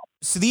have in common.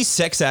 So these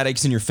sex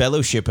addicts in your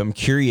fellowship, I'm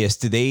curious,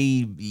 do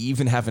they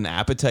even have an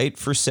appetite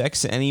for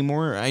sex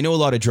anymore? I know a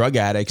lot of drug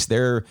addicts,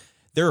 they're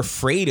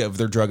afraid of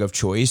their drug of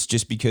choice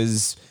just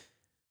because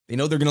they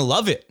know they're going to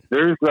love it.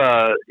 There's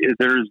a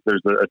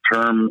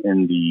term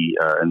in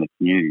the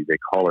community. They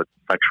call it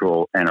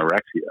sexual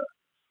anorexia.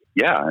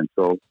 Yeah, and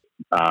so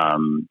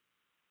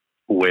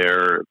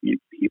where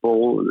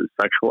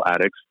sexual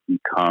addicts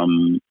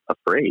become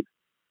afraid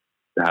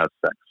to have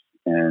sex.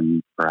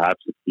 And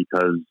perhaps it's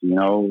because,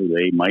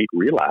 they might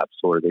relapse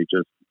or they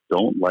just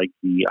don't like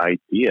the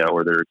idea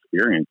or their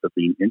experience of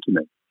being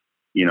intimate,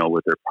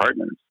 with their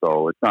partners.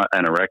 So it's not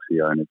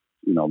anorexia in its,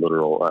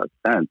 literal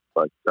sense,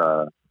 but,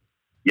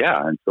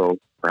 and so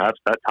perhaps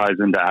that ties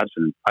into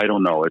abstinence. I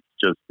don't know. It's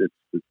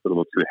a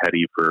little too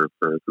heady for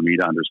me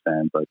to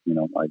understand, but,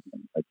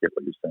 I get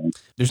what you're saying.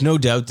 There's no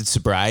doubt that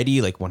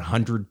sobriety, like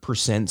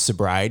 100%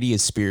 sobriety,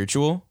 is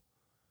spiritual.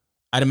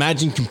 I'd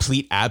imagine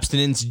complete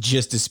abstinence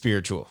just as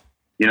spiritual.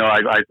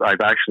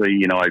 I've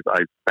actually,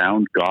 I've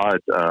found God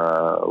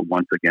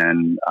once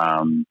again,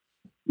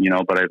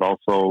 but I've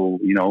also,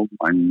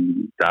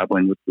 I'm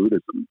dabbling with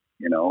Buddhism.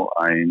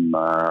 I'm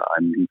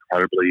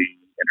incredibly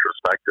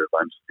introspective.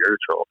 I'm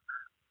spiritual.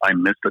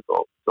 I'm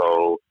mystical.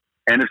 So,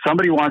 and if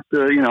somebody wants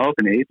to, if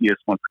an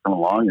atheist wants to come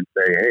along and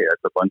say, hey,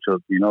 that's a bunch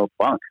of,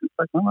 bunk, it's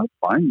like, no, that's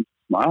fine.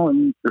 Smile,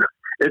 and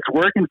it's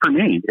working for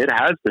me. It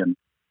has been.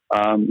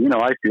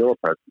 I feel a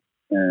presence.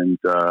 And,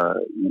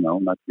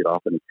 not to get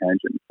off on a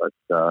tangent, but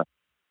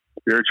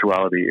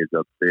spirituality is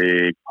a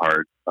big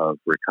part of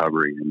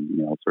recovery. And,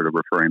 sort of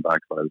referring back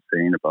to what I was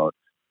saying about,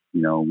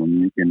 when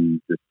you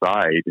can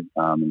decide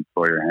and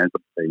throw your hands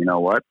up and say, you know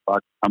what,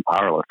 fuck, I'm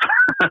powerless.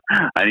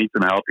 I need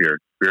some help here.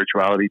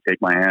 Spirituality,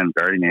 take my hand,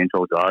 guardian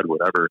angel, God,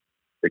 whatever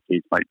the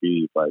case might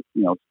be. But,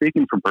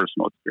 speaking from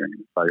personal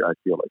experience, I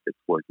feel like it's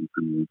working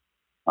for me.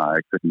 I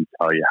couldn't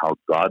tell you how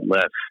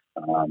godless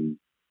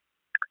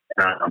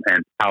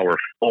and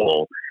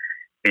powerful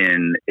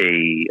in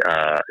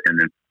an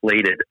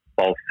inflated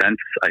false sense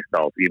I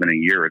felt even a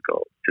year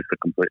ago. Just a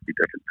completely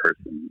different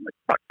person. Like,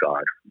 fuck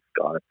God.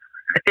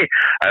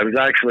 I was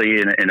actually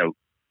in a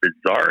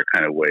bizarre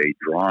kind of way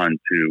drawn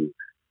to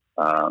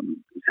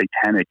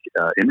satanic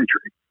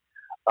imagery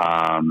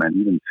and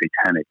even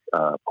satanic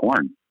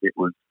porn. It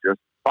was just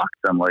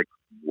fucked. I'm like,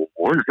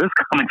 where's this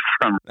coming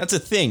from? That's a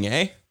thing,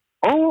 eh?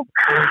 Oh,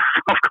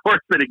 of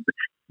course it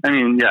exists.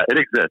 It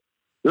exists.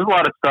 There's a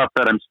lot of stuff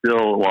that I'm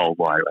still, I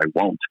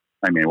won't.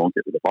 I won't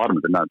get to the bottom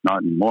of it, not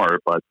anymore,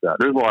 but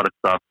there's a lot of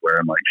stuff where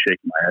I'm like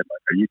shaking my head,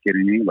 like, are you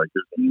kidding me? Like,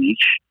 there's a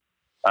niche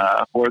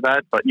for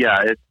that. But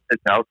yeah,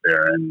 it's out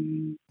there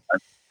and I'm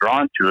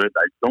drawn to it.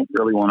 I don't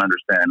really want to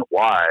understand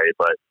why,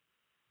 but,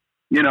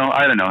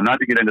 I don't know, not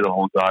to get into the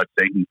whole God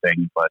Satan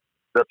thing, but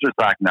that's just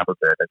backing up a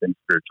bit. I think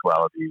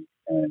spirituality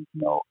and,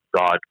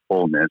 God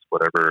fullness,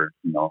 whatever,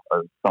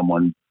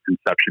 someone's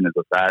conception is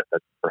of that's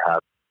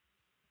perhaps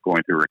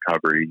going through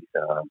recovery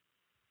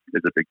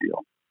is a big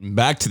deal.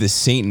 Back to the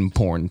Satan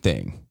porn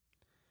thing.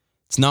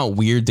 It's not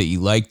weird that you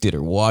liked it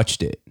or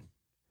watched it.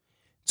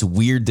 It's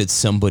weird that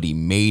somebody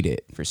made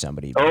it for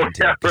somebody. Right.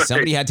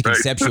 Somebody had to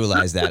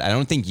conceptualize that. I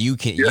don't think you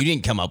can. Yeah. You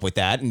didn't come up with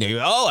that. And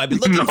I've been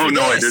looking for this.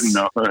 No, I didn't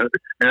know.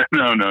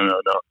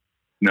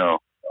 No,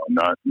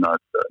 not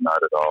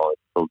at all.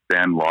 It's those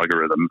damn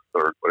logarithms,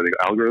 or what are they?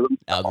 Algorithms.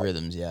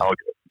 Algorithms, yeah.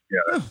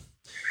 Yeah.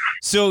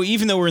 So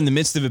even though we're in the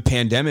midst of a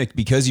pandemic,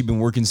 because you've been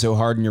working so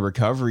hard in your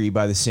recovery,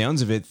 by the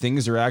sounds of it,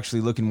 things are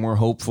actually looking more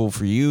hopeful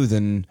for you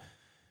than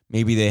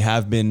maybe they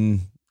have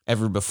been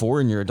ever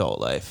before in your adult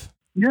life.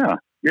 Yeah,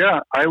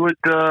 I would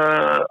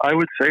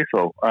say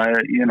so. I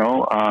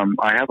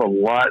have a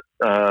lot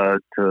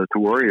to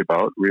worry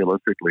about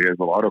realistically, as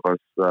a lot of us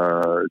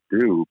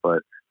do.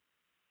 But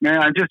man,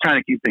 I'm just trying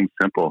to keep things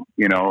simple.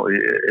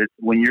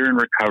 When you're in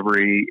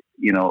recovery,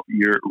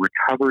 your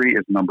recovery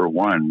is number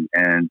one.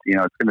 And,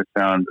 it's going to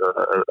sound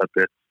a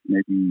bit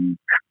maybe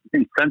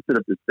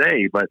insensitive to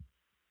say, but,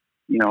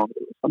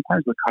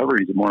 sometimes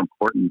recovery is more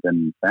important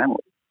than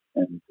family.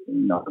 And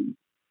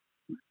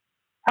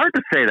hard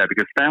to say that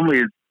because family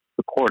is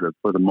supportive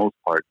for the most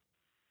part.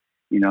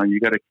 You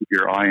got to keep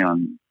your eye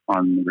on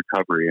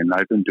recovery, and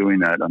I've been doing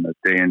that on a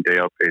day in, day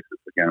out basis.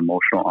 Again,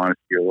 emotional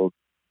honesty are those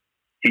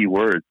key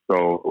words.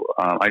 So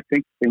I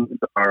think things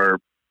are,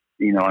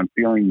 I'm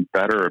feeling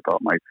better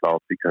about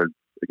myself because,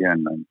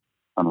 again,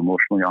 I'm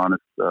emotionally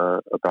honest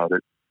about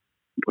it,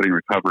 putting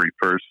recovery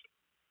first.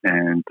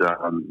 And,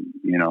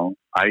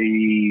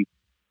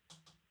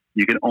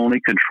 you can only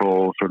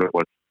control sort of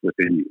what's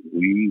within you.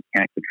 We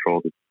can't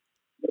control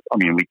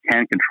we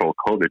can control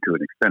COVID to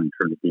an extent in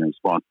terms of being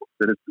responsible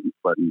citizens,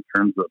 but in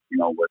terms of,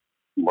 what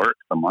lurks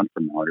a month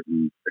from now or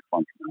even 6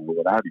 months from now or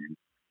what have you,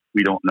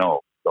 we don't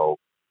know. So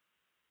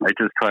I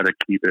just try to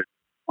keep it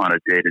on a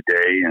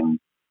day-to-day. And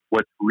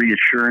what's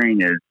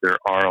reassuring is there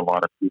are a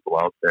lot of people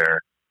out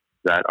there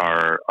that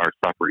are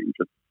suffering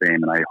just the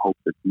same. And I hope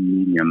that the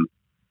medium,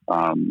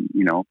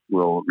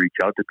 will reach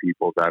out to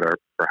people that are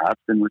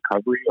perhaps in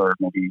recovery or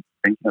maybe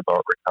thinking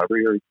about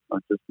recovery or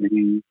just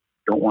maybe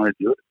don't want to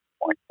do it at this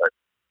point. But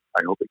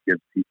I hope it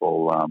gives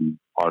people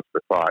pause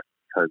for thought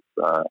because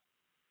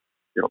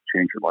it'll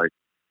change your life.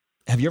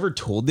 Have you ever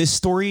told this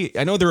story?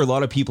 I know there are a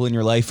lot of people in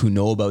your life who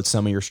know about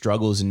some of your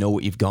struggles and know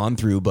what you've gone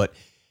through, but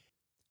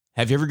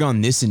have you ever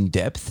gone this in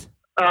depth?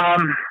 I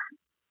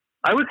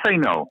would say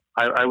no.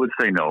 I would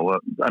say no.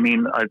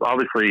 I've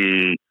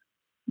obviously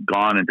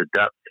gone into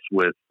depths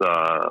with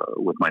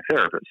my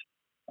therapist,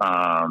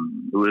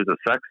 who is a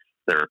sex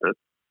therapist.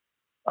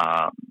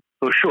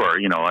 So sure,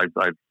 I've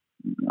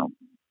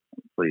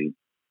obviously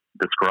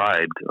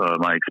described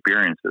my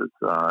experiences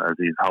as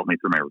he's helped me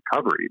through my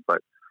recovery, but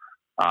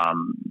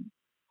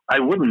I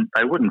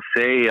wouldn't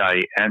say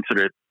I answered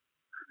it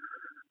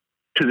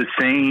to the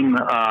same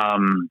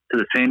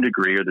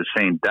degree or the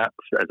same depth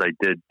as I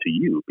did to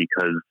you,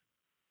 because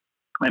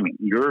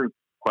your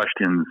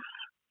questions,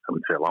 I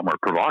would say, a lot more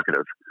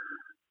provocative.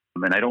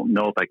 And I don't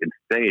know if I can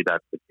say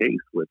that's the case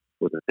with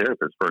a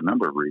therapist for a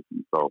number of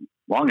reasons. So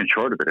long and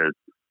short of it is,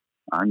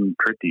 I'm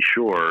pretty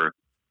sure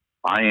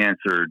I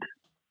answered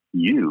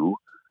you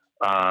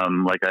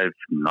like I've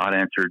not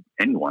answered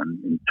anyone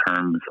in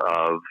terms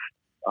of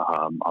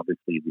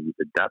obviously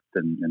the depth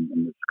and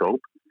the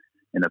scope,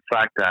 and the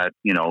fact that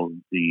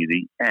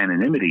the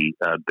anonymity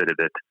bit of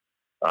it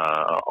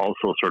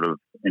also sort of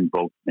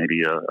invoked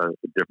maybe a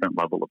different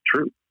level of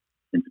truth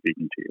in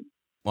speaking to you.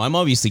 Well, I'm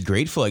obviously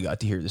grateful I got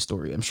to hear the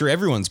story. I'm sure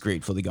everyone's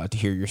grateful they got to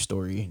hear your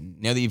story.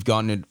 Now that you've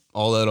gotten it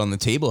all out on the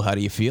table, how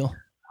do you feel?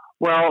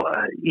 Well,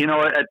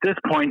 at this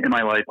point in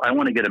my life, I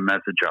want to get a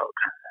message out.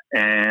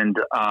 And,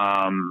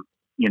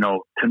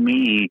 to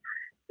me,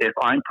 if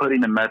I'm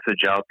putting a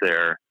message out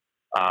there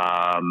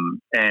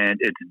and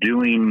it's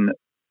doing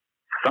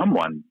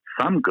someone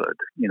some good,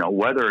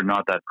 whether or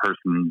not that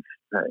person's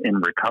in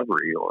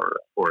recovery or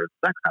a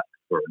sex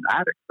addict or an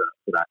addict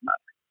for that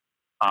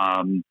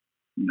matter,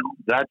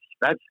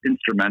 that's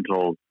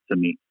instrumental to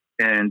me.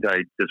 And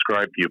I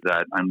described to you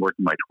that I'm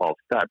working my 12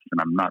 steps,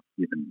 and I'm not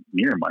even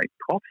near my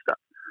 12th step,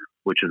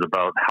 which is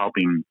about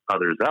helping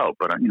others out.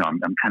 But I'm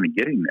kind of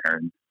getting there,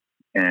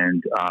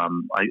 and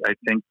I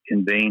think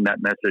conveying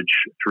that message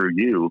through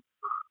you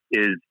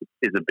is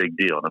a big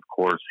deal. And of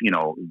course,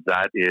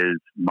 that is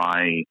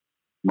my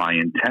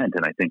intent,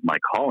 and I think my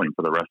calling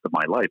for the rest of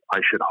my life,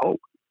 I should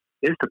hope,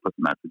 is to put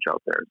the message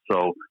out there.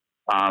 So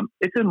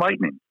it's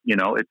enlightening.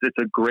 It's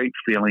a great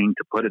feeling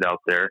to put it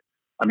out there.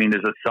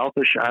 There's a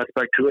selfish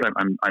aspect to it.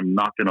 I'm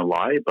not going to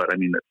lie, but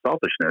the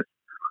selfishness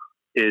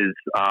is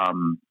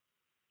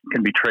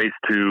can be traced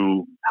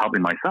to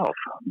helping myself.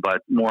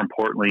 But more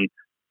importantly,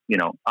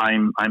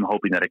 I'm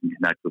hoping that I can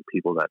connect with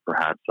people that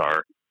perhaps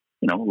are,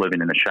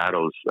 living in the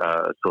shadows,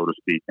 so to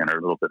speak, and are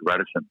a little bit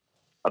reticent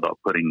about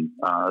putting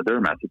their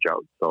message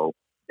out. So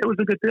it was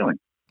a good feeling.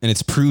 And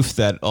it's proof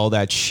that all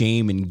that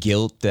shame and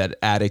guilt that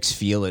addicts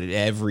feel at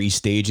every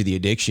stage of the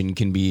addiction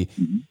can be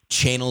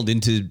channeled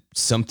into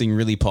something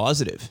really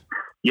positive.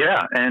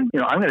 Yeah. And,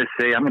 I'm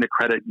going to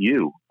credit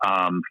you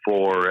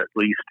for at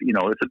least,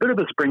 it's a bit of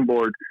a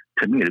springboard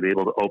to me to be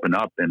able to open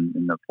up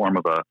in the form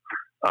of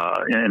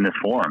in this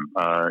forum.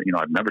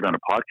 I've never done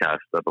a podcast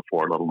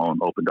before, let alone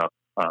opened up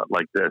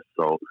like this.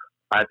 So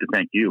I have to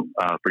thank you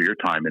for your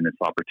time and this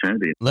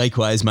opportunity.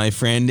 Likewise, my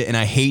friend. And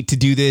I hate to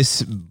do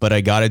this, but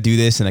I got to do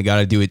this, and I got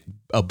to do it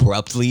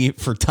abruptly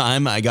for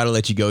time. I got to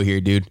let you go here,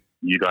 dude.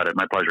 You got it.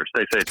 My pleasure.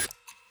 Stay safe.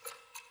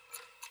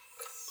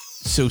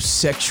 So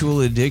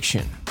sexual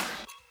addiction.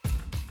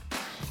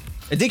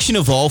 Addiction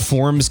of all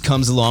forms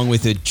comes along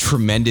with a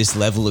tremendous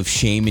level of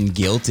shame and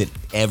guilt at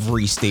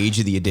every stage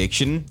of the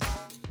addiction.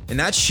 And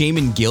that shame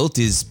and guilt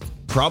is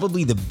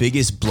probably the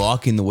biggest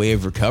block in the way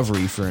of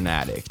recovery for an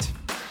addict.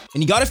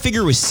 And you got to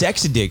figure with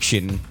sex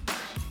addiction,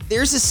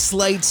 there's a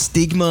slight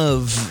stigma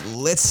of,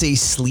 let's say,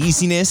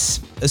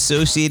 sleaziness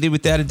associated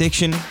with that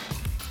addiction.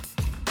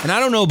 And I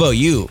don't know about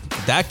you,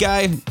 but that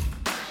guy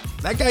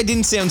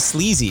didn't sound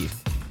sleazy.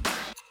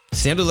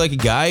 Sounded like a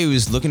guy who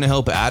was looking to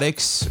help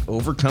addicts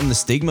overcome the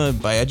stigma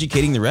by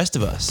educating the rest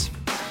of us.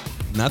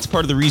 And that's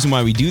part of the reason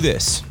why we do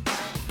this.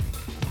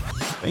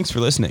 Thanks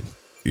for listening.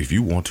 If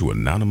you want to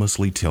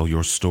anonymously tell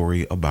your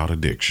story about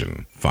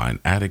addiction, find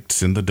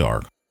Addicts in the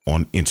Dark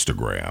on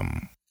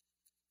Instagram.